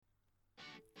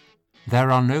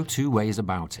There are no two ways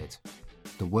about it.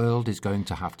 The world is going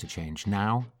to have to change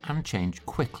now and change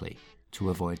quickly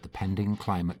to avoid the pending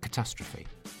climate catastrophe.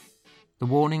 The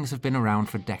warnings have been around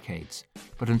for decades,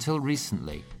 but until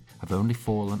recently have only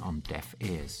fallen on deaf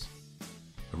ears.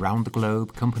 Around the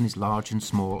globe, companies large and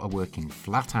small are working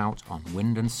flat out on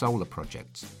wind and solar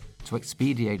projects to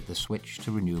expedite the switch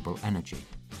to renewable energy.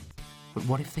 But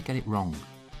what if they get it wrong?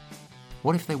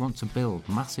 What if they want to build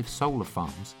massive solar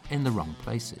farms in the wrong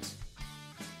places?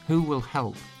 Who will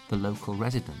help the local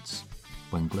residents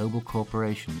when global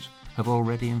corporations have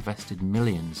already invested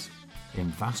millions in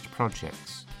vast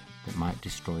projects that might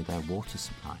destroy their water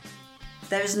supply?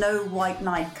 There is no white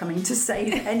knight coming to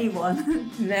save anyone.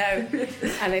 No.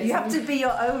 And you have to be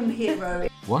your own hero.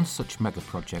 One such mega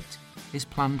project is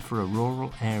planned for a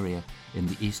rural area in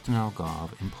the eastern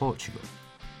Algarve in Portugal.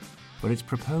 But its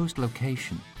proposed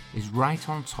location is right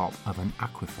on top of an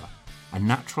aquifer, a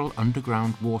natural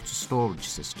underground water storage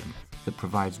system that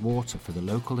provides water for the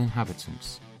local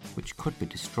inhabitants, which could be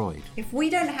destroyed. If we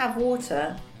don't have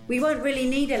water, we won't really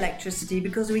need electricity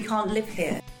because we can't live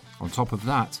here. On top of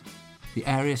that, the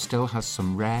area still has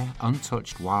some rare,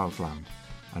 untouched wildland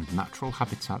and natural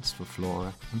habitats for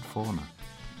flora and fauna.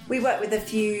 We work with a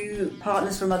few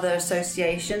partners from other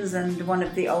associations, and one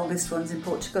of the oldest ones in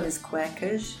Portugal is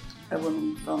Quercus. A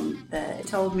woman from there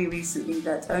told me recently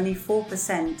that only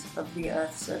 4% of the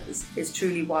Earth's surface is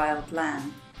truly wild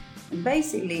land. And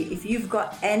basically, if you've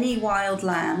got any wild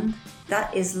land,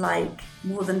 that is like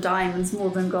more than diamonds, more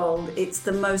than gold. It's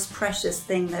the most precious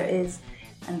thing there is.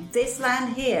 And this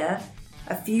land here,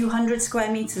 a few hundred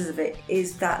square meters of it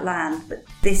is that land, but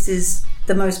this is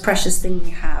the most precious thing we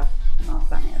have on our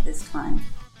planet at this time.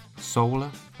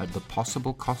 Solar at the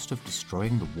possible cost of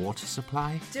destroying the water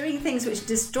supply? Doing things which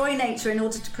destroy nature in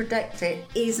order to protect it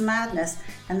is madness,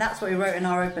 and that's what we wrote in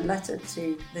our open letter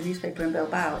to the newspaper in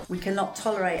Bilbao. We cannot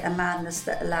tolerate a madness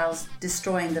that allows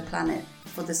destroying the planet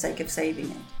for the sake of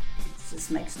saving it. It just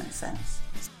makes no sense.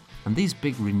 And these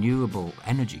big renewable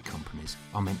energy companies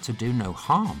are meant to do no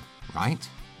harm, right?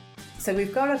 So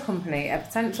we've got a company, a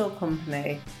potential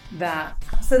company, that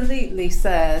absolutely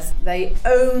says they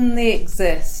only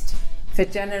exist for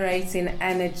generating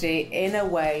energy in a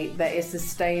way that is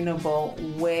sustainable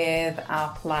with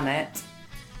our planet.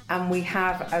 And we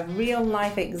have a real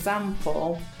life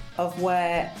example of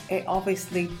where it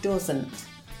obviously doesn't.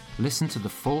 Listen to the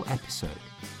full episode,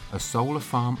 A Solar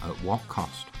Farm at What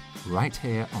Cost, right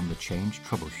here on The Change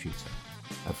Troubleshooter.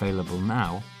 Available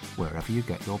now wherever you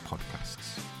get your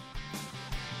podcasts.